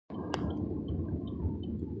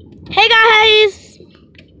Hey guys!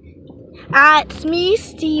 It's me,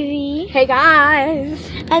 Stevie. Hey guys!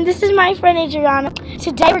 And this is my friend Adriana.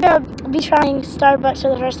 Today we're going to be trying Starbucks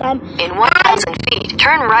for the first time. In 1,000 feet,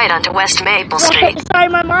 turn right onto West Maple Street. Sorry,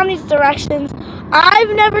 my mom needs directions.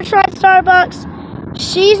 I've never tried Starbucks.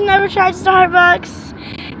 She's never tried Starbucks.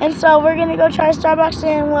 And so we're going to go try Starbucks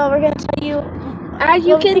and well, we're going to tell you. As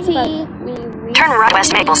you can see, turn right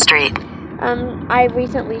West Maple Street. I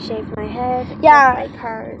recently shaved my head. Yeah. Like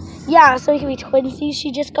hers. Yeah, so we can be twinsies.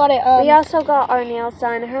 She just got it. We also got our nails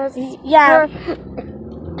done. Hers. Yeah.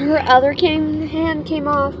 Her other hand came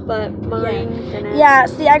off, but mine didn't. Yeah.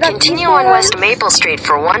 See, I got. Continue on West Maple Street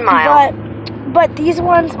for 1 mile. But these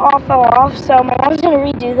ones all fell off, so my mom's gonna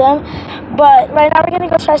redo them. But right now we're gonna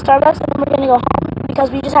go try Starbucks, and then we're gonna go home because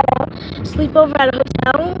we just had a sleepover at a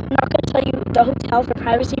hotel. I'm not gonna tell you the hotel for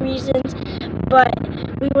privacy reasons, but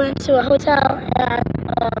we went to a hotel and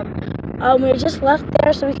we were just left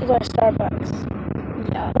there so we could go to Starbucks.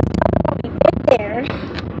 Yeah. We went there.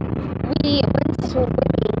 We went swimming.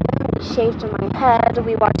 We shaved my head.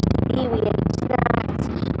 We watched TV. We ate snacks.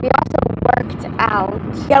 We also worked out.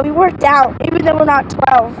 Yeah, we worked out, even though we're not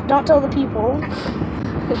 12. Don't tell the people.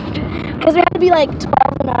 Because we had to be like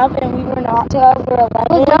 12 and up, and we were not 12, we were 11.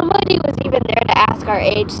 Well, nobody was even there to ask our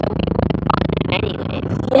age, so we went on it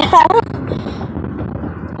anyways. Yeah.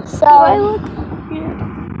 So, Do I look weird?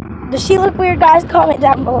 Does she look weird, guys? Comment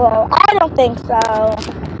down below. I don't think so.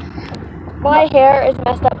 My hair is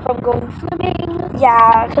messed up from going swimming.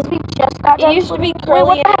 Yeah, because we just got done. It used to be Wait, curly.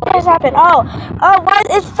 what the heck has happened? Oh, what?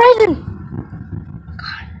 It's frozen.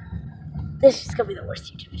 God. This is going to be the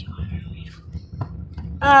worst YouTube video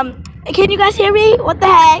ever. Can you guys hear me? What the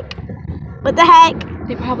heck? What the heck?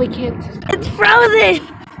 They probably can't. It's frozen.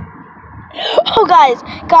 Oh, guys,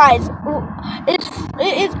 it's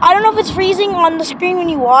I don't know if it's freezing on the screen when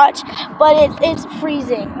you watch, but it's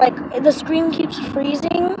freezing. Like the screen keeps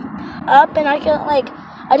freezing up, and I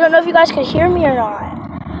don't know if you guys can hear me or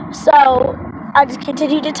not. So I just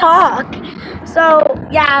continue to talk. So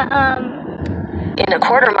yeah, In a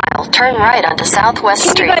quarter mile, turn right onto Southwest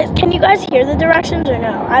Street. Can you guys hear the directions or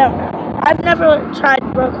no? I don't know. I've never tried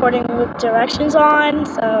recording with directions on,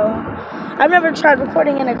 so I've never tried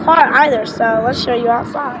recording in a car either, so let's show you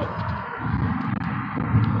outside.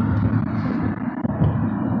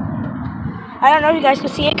 I don't know if you guys can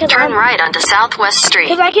see it because turn right onto Southwest Street.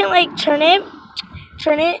 Because I can like turn it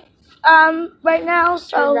right now,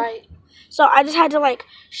 so Turn right. So I just had to like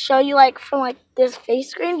show you like from like this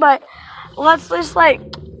face screen, but let's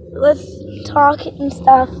talk and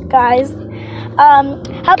stuff, guys.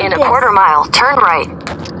 In a quarter mile, turn right.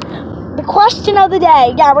 The question of the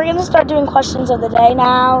day. Yeah, we're gonna start doing questions of the day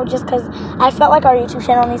now, just because I felt like our YouTube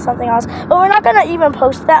channel needs something else. But we're not gonna even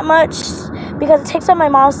post that much because it takes up my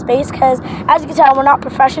mom's space. Because as you can tell, we're not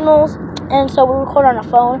professionals, and so we record on a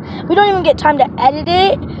phone. We don't even get time to edit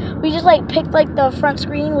it. We just like pick like the front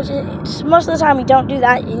screen, which is most of the time we don't do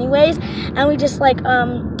that anyways, and we just like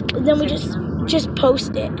then we just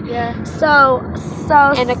post it. Yeah. So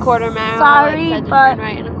in a quarter mile. Sorry, but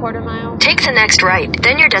right in a quarter mile. Take the next right,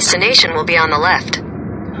 then your destination will be on the left.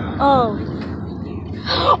 Oh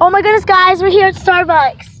my goodness, guys, we're here at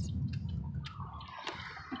Starbucks.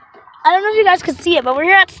 I don't know if you guys can see it, but we're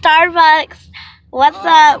here at Starbucks. What's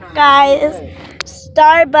up, guys?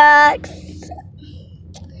 Starbucks.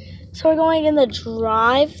 So we're going in the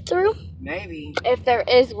drive-thru? Maybe. If there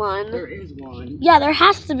is one. There is one. Yeah, there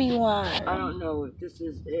has to be one. I don't know if this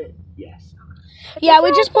is it. Yes. Yeah,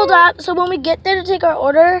 we just pulled up, so when we get there to take our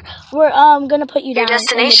order, we're gonna put you down. Your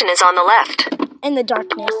destination is on the left. In the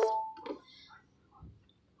darkness.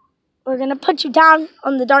 We're gonna put you down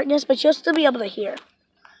on the darkness, but you'll still be able to hear.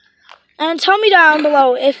 And tell me down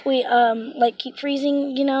below if we like keep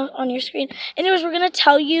freezing, you know, on your screen. Anyways, we're gonna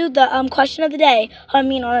tell you the question of the day. How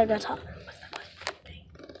me and Anna are gonna talk.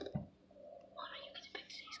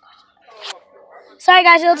 Sorry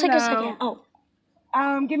guys, it'll take a second. Oh.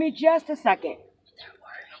 Give me just a second.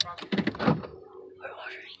 We're ordering.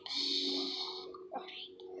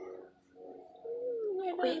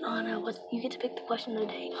 Wait, Anna, you get to pick the question of the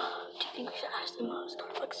day. Do you think we should ask them about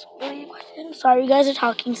Starbucks related questions? Sorry, you guys are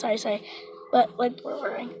talking. Sorry. But like we're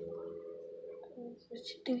ordering. Do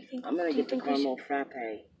you think? I'm gonna get the caramel frappe.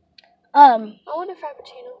 I want a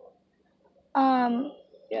frappuccino.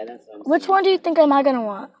 Yeah, that's what I'm Which one do you think am I gonna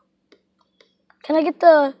want? Can I get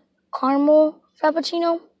the caramel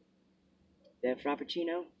frappuccino? The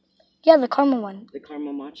frappuccino? Yeah, the caramel one. The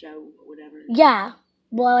caramel matcha, whatever? Yeah.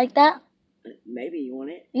 Will I like that? Maybe you want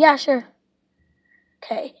it? Yeah, sure.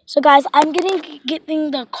 Okay. So guys, I'm getting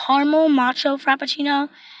the caramel matcha frappuccino.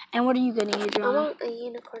 And what are you getting, I Adriana? want a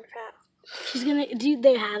unicorn frap. She's gonna. Do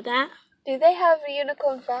they have that? Do they have a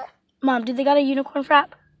unicorn frap? Mom, do they got a unicorn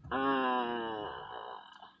frap?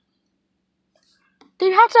 They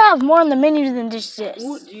have to have more on the menu than just this.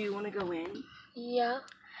 Do you want to go in? Yeah.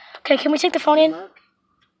 Okay, can we take the phone in? Look?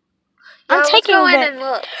 I'm let's taking go in it. and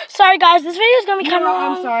look. Sorry, guys. This video is gonna be kind of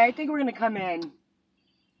long. I'm sorry. I think we're gonna come in.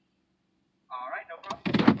 Alright, no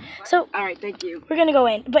problem. So All right, thank you. we're gonna go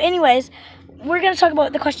in. But anyways, we're gonna talk about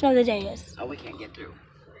what the question of the day is. Oh, we can't get through.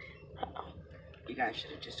 You guys should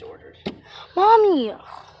have just ordered. Mommy.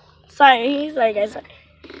 Sorry guys. Sorry.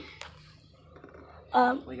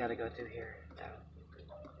 We gotta go through here.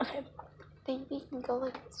 Okay. Think we can go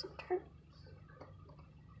like this turn?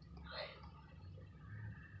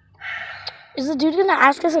 Is the dude gonna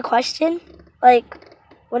ask us a question? Like,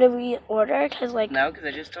 what did we order? Cause like. No, because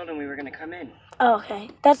I just told him we were gonna come in. Oh, okay.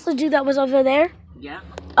 That's the dude that was over there. Yeah,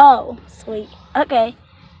 Oh, sweet. Okay.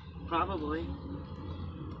 probably.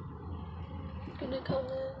 Gonna come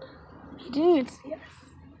in. He didn't even see us.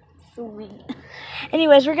 Sweet.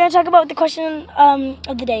 Anyways, we're gonna talk about what the question of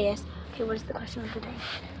the day is. Okay, what is the question of the day?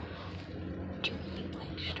 Do you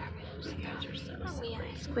like Starbucks? You guys are so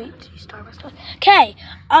nice. Wait, do you Starbucks? Okay.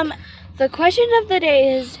 The question of the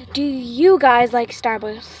day is, do you guys like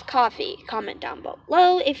Starbucks coffee? Comment down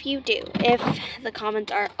below if you do. If the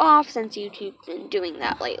comments are off, since YouTube's been doing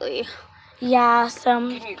that lately. Yeah.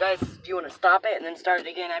 Can you guys? Do you want to stop it and then start it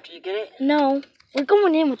again after you get it? No, we're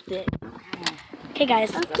going in with it. Okay,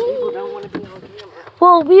 guys. Some people don't want to be on camera.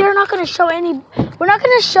 Well, we are not gonna show any. We're not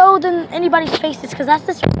gonna show them anybody's faces because that's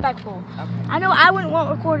disrespectful. I know I wouldn't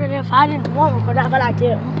want recorded if I didn't want recorded, but I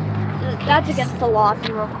do. That's against the law if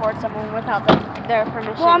you record someone without their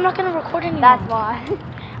permission. Well, I'm not gonna record anyone. That's why.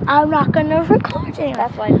 I'm not gonna record anyone.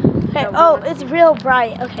 That's why. Okay. Oh, it's real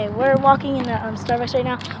bright. Okay, we're walking in the Starbucks right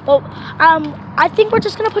now. Well, I think we're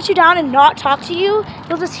just gonna put you down and not talk to you.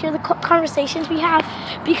 You'll just hear the conversations we have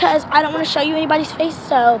because I don't want to show you anybody's face.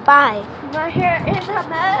 So bye. My hair is a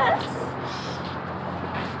mess.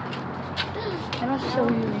 I don't show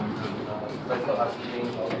you anything.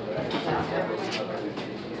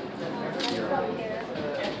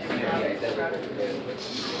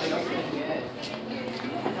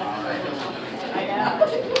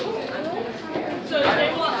 So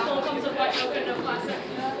they want full cups of white milk and no classic?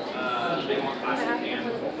 They want classic and do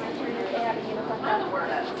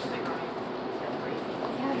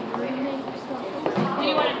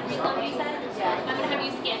you want to read what you said? Yeah. I'm going to have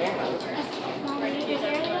you scan it.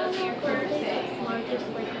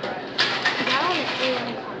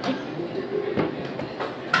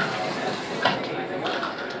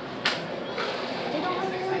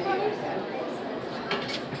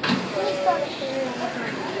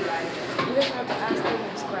 You just have to ask the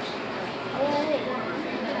next question.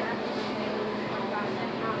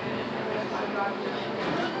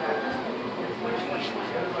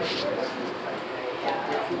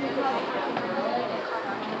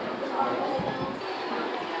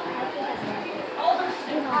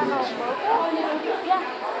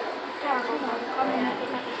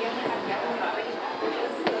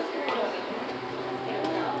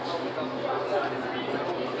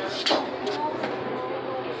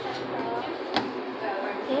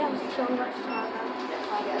 So much time.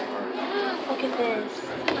 Look at this.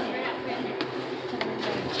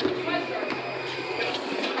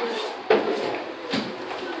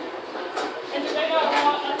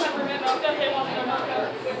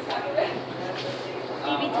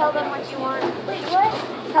 Phoebe, tell them what you want. Wait, what?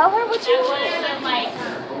 Tell her what you want. Like,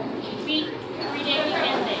 3 days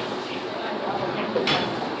and days.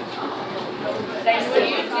 That's what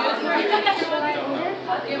you do.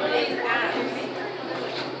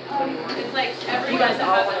 It's like everyone has a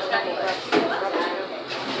study.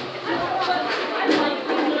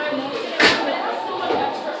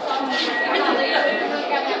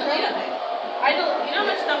 I don't, you know how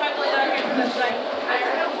much stuff I played out here because like, I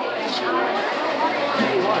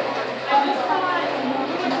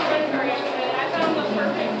found the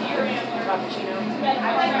perfect beer answer. Frappuccino. Yeah, I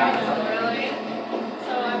like Frappuccino. Really?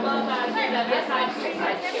 So I love that. That sides to it.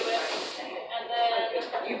 And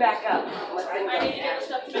then You back up. I need to get the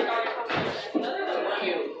stuff to make our conversation.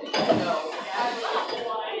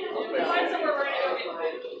 Find somewhere we're gonna go.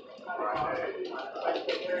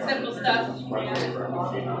 Simple stuff.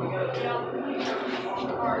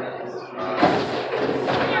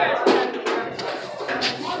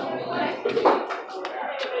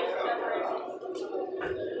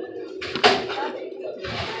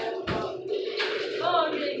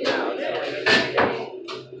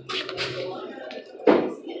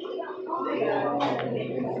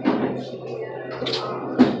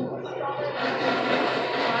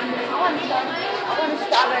 I want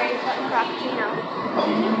strawberry strawberry frappuccino.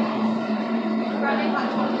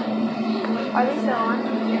 Are they still on?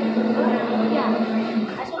 Yeah.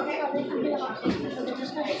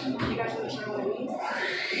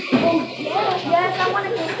 Yes, I want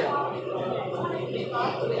to get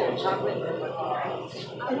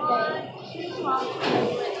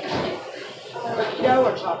Cookie dough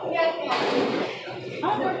or chocolate?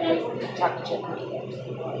 Chocolate chip.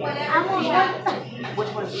 Which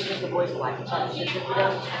one do you think the boys will like? Chocolate chip cookie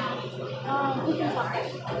dough?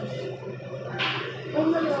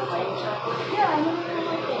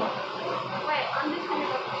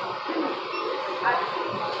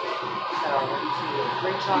 So,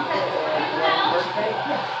 green chocolate or birthday?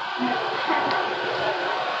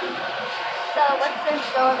 So let's just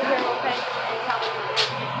go over here real quick and tell me what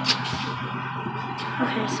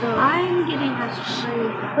Okay, so I'm getting a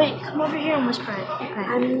strawberry. Wait, come over here and whisper it. Okay.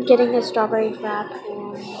 I'm getting a strawberry frap.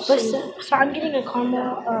 So I'm getting a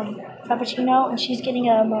caramel frappuccino, and she's getting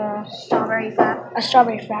a Strawberry frap.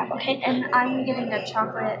 strawberry frap. Okay, And I'm getting a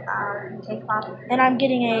chocolate cake pop. and I'm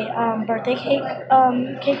getting a birthday cake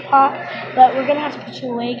cake pop. But we're gonna have to put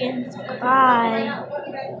you away again. So goodbye.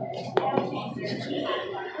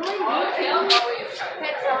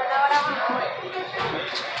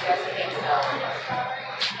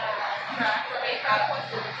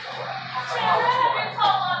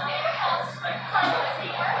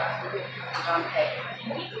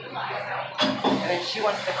 And then she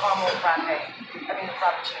wants the caramel frappe. I mean the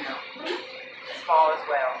frappuccino. Small as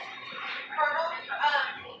well.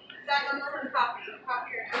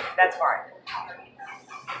 That's fine.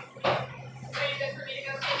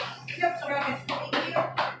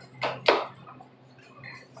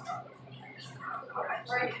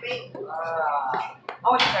 I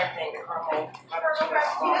want the same thing, the caramel frappuccino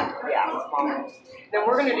small. Yeah, small. Then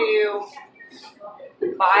we're gonna do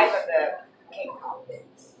 5 of the cake pops.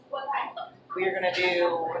 We're gonna do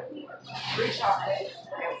 3 chocolate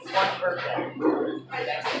and 1 birthday. Did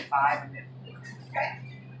I say 5?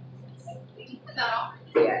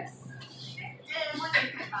 Yes.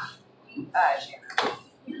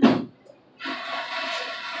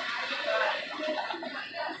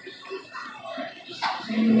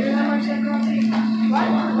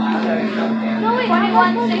 No, wait,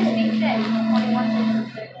 2166.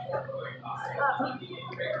 2166.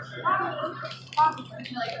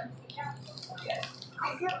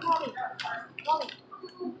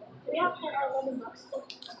 We have $11.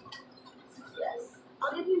 Yes,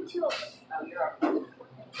 I'll give you 2 of them.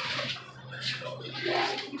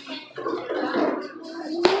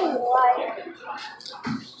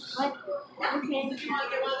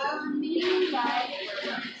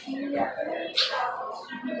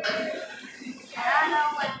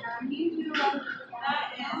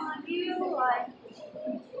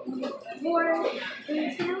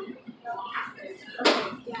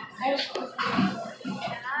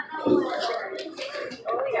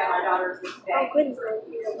 Oh, goodness.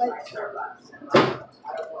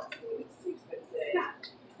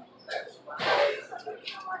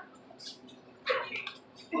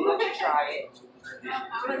 We'll let you try it.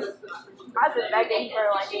 I've been begging for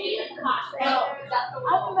like a year.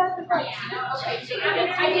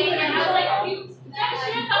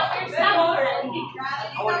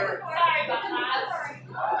 I wonder.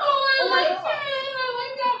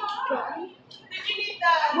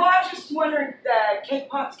 Well, I was just wondering, the cake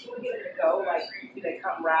pops, can we get it to go? Like, do they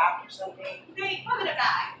come wrapped or something? They come in a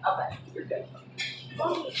bag. Okay, you're good.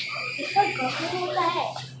 It's like, what the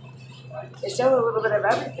heck? It's still a little bit of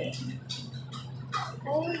everything.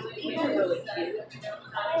 They're really cute.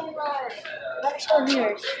 Let me show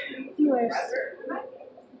viewers.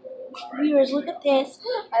 Viewers, look at this.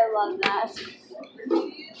 I love that.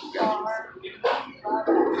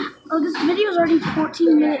 Oh, this video is already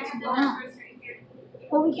 14 minutes long.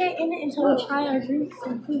 But we can't end it until we try our drinks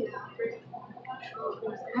and food.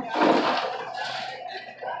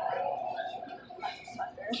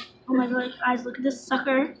 Oh my god, guys, look at this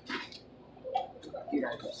sucker. We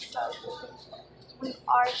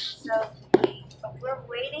are so sweet. But we're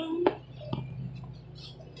waiting.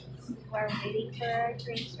 We're waiting for our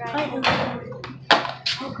drinks right now.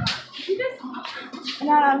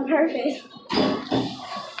 Not on purpose.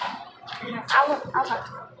 I'll talk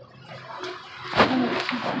to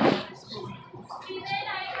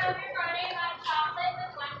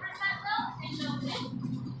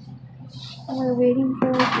We're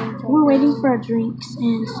waiting for our drinks,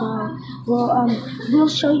 and so we'll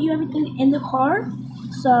show you everything in the car.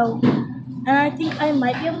 So, and I think I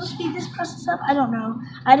might be able to speed this process up. I don't know.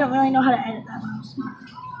 I don't really know how to edit that well. So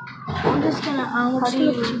I'm just gonna put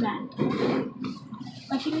you back.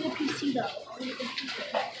 Like you need a PC though.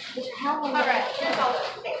 Alright, here's all the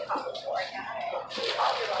cake pops for you.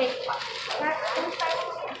 Cake pop.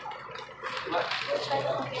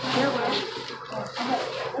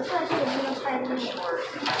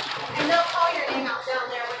 And they'll call your name out down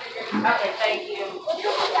there when you're doing it. Okay, thank you.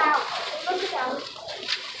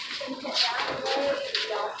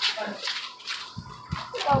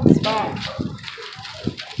 So small.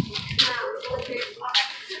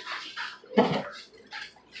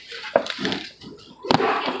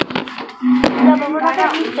 No, but we're not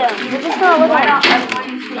gonna eat them. We're just gonna look at them.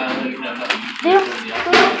 They don't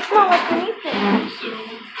smell like anything.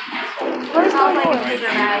 What is that for?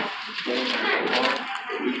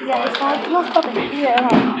 Yeah, it's not. No, stop it. Yeah,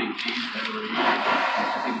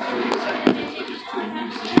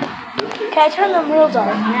 okay, I turn them real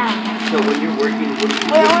dark now. So when you're working, what do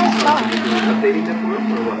you Wait, I want to smell it. updating the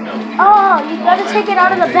form or what? Oh, you gotta take it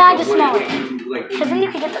out of the bag to smell it. Like, Because then you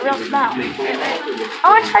can get the real smell. I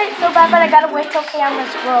want to try it so bad, but I gotta wait till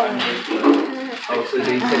camera's rolling. oh, so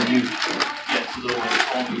they said you. Yeah, so they'll like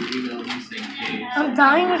call me, email me saying, hey, I'm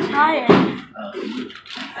dying to try it.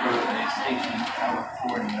 we're at a station in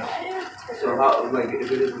California. So how, like, if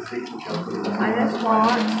it is a station California? I just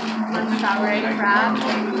want one strawberry crab.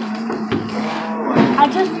 I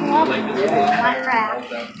just want Like this my crab.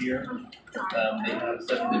 down here, they have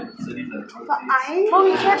 7 different cities that rotate. Well,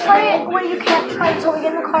 we can't try it. Well, you can't try it until we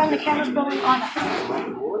get in the car and the camera's rolling on us.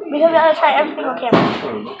 We gotta try everything on camera.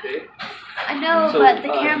 Okay. I know, but the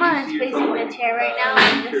camera is facing the chair right now,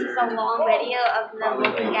 and this is a long video of them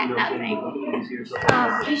looking at nothing.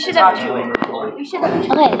 We should have turned it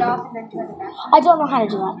off and then turn it back. I don't know how to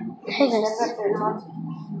do that. Hey guys.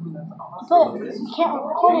 But you can't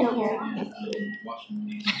record in here.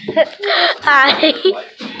 Hi.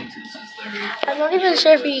 I'm not even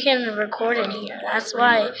sure if you can record in here. That's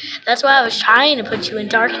why I was trying to put you in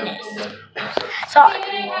darkness.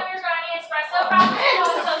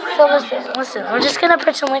 So listen, we're just gonna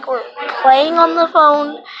pretend like we're playing on the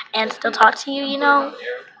phone and still talk to you, you know?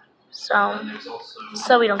 So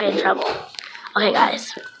we don't get in trouble. Okay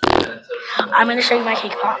guys. I'm gonna show you my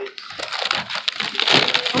cake pop.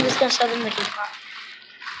 I'm just gonna show them the cake pop.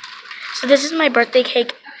 So this is my birthday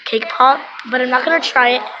cake pop, but I'm not gonna try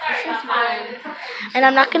it. And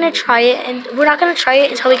I'm not gonna try it, and we're not gonna try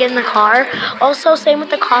it until we get in the car. Also, same with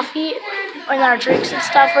the coffee and our drinks and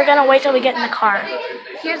stuff. We're gonna wait till we get in the car.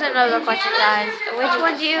 Here's another question, guys. Which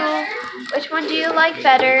one do you like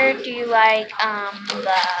better? Do you like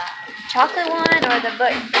the chocolate one or the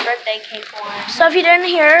birthday cake one? So if you didn't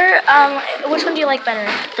hear, which one do you like better?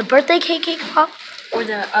 The birthday cake pop or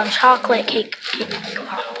the chocolate cake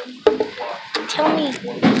pop? Tell me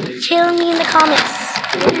in the comments.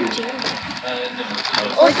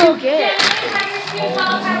 Also,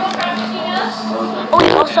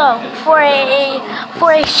 also for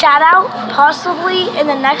a shout out, possibly in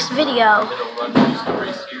the next video,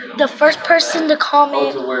 the first person to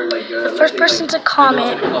comment,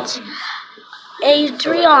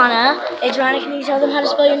 Adriana, can you tell them how to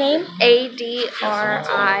spell your name? Adriana.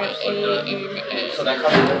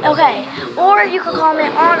 Okay, or you could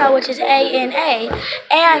comment Anna, which is ANA,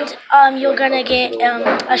 and you're gonna get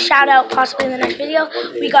a shout out possibly in the next video.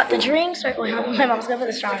 We got the drinks. My mom's gonna put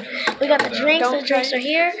this on. We got the drinks. The drinks are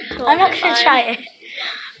here. I'm not gonna try it.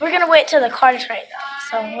 We're gonna wait till the car to try it though.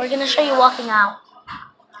 So we're gonna show you walking out.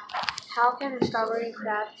 How can a strawberry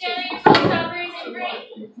crab taste?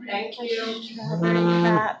 Thank you.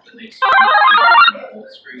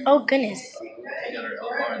 Oh goodness. They got our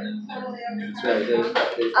LR and then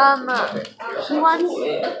He wants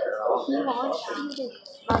you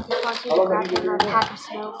to grab him a pack of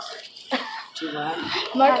smokes.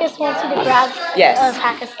 Marcus wants you to grab Yes. a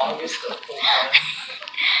pack of smokes.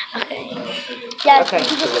 Okay. Yes, Okay.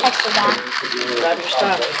 he just texted that. Grab your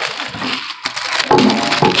stuff.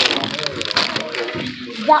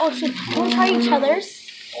 That one should. Don't try each other's.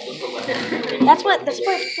 That's what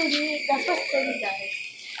Sydney does.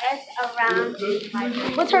 That's around my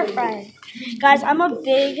With her friend. Guys, I'm a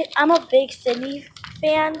big Sydney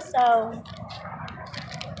fan, so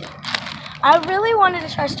I really wanted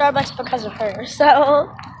to try Starbucks because of her.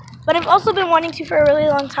 So, but I've also been wanting to for a really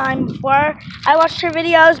long time before I watched her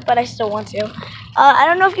videos, but I still want to. I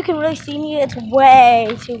don't know if you can really see me. It's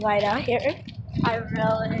way too light out here. I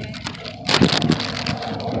really.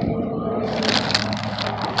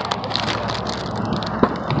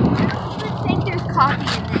 I think there's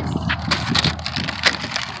coffee in this.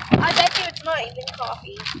 I bet you it's not even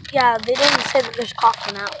coffee. Yeah, they didn't say that there's coffee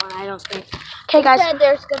in that one, I don't think. Okay, guys. They said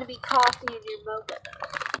there's gonna be coffee in your mocha.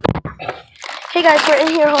 Hey guys, we're in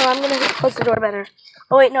here. Hold on, I'm gonna close the door better.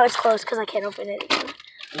 Oh wait, no, it's closed because I can't open it again.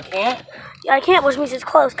 You can't? Yeah, I can't, which means it's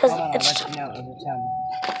closed because Hold on, it's. I'll let you know. It'll tell me.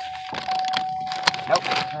 Nope,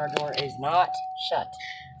 our door is not shut.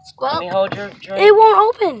 Let me hold your drink. It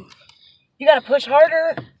won't open. You gotta push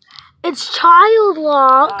harder. It's child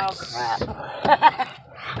locked. Oh crap.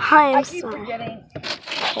 I am I keep sorry. forgetting.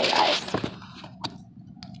 Okay, guys.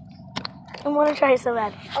 I want to try so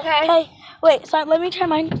bad. Okay. Okay, wait. So let me try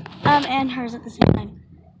mine and hers at the same time.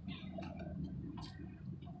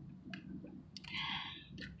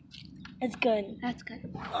 It's good. That's good.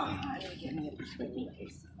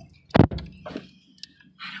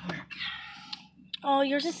 Oh,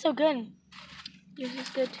 yours is so good. Yours is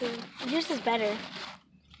good too. Yours is better.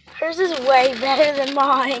 Hers is way better than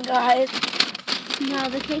mine, guys. Now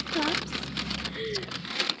the cake pops.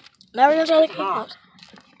 Now we're gonna try the cake pops.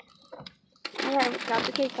 Alright, grab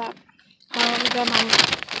the cake pop. Let me grab mine.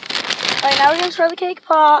 Alright, now we're gonna try the cake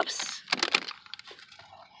pops.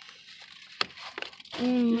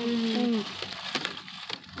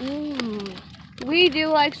 We do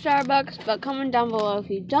like Starbucks, but comment down below if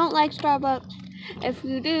you don't like Starbucks. If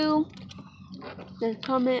you do, just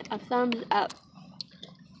comment a thumbs up.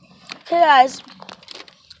 Okay, guys.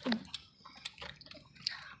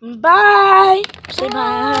 Bye. Say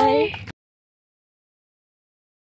bye.